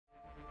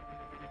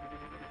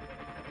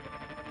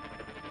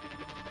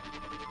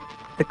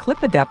The clip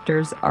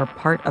adapters are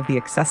part of the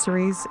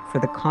accessories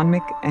for the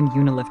CONMIC and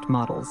UNILIFT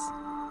models.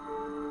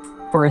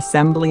 For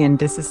assembly and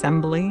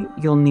disassembly,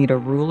 you'll need a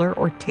ruler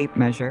or tape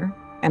measure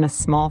and a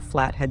small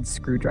flathead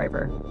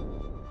screwdriver.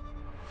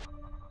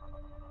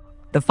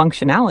 The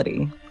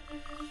functionality.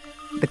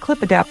 The clip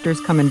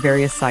adapters come in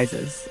various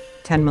sizes,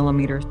 10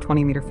 millimeters,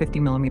 20 millimeters,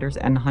 50 millimeters,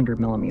 and 100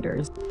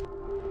 millimeters.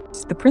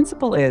 The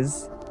principle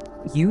is,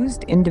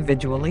 used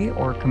individually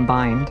or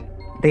combined,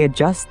 they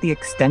adjust the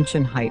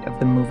extension height of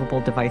the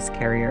movable device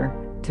carrier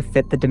to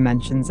fit the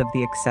dimensions of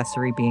the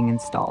accessory being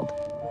installed.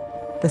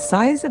 The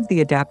size of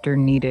the adapter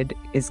needed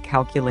is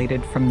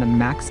calculated from the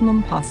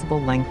maximum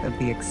possible length of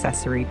the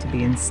accessory to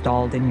be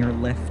installed in your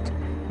lift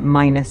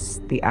minus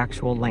the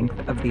actual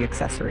length of the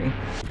accessory.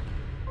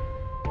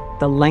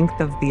 The length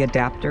of the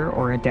adapter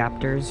or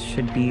adapters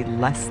should be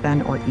less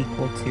than or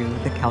equal to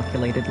the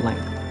calculated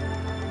length.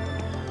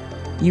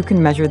 You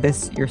can measure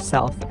this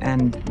yourself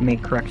and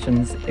make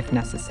corrections if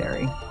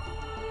necessary.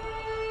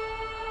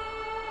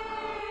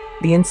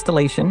 The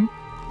installation.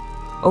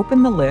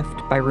 Open the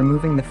lift by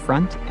removing the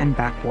front and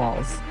back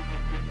walls.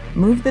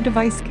 Move the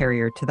device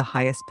carrier to the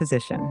highest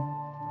position.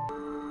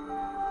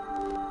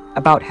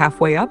 About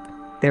halfway up,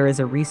 there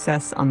is a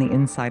recess on the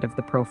inside of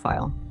the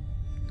profile.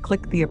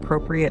 Click the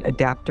appropriate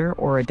adapter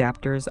or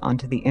adapters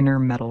onto the inner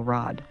metal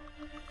rod.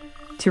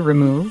 To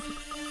remove,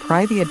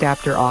 pry the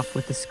adapter off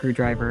with the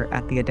screwdriver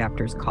at the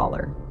adapter's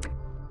collar.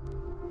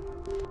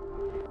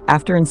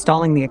 After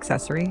installing the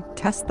accessory,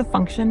 test the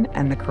function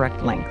and the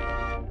correct length.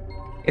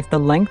 If the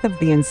length of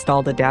the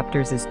installed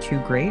adapters is too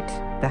great,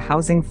 the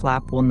housing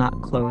flap will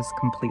not close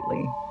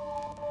completely.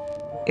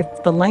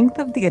 If the length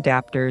of the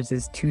adapters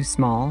is too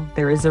small,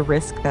 there is a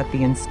risk that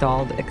the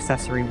installed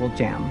accessory will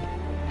jam.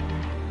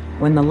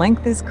 When the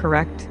length is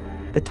correct,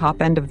 the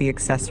top end of the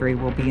accessory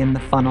will be in the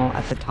funnel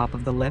at the top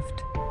of the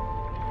lift.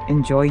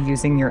 Enjoy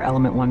using your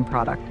Element 1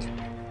 product.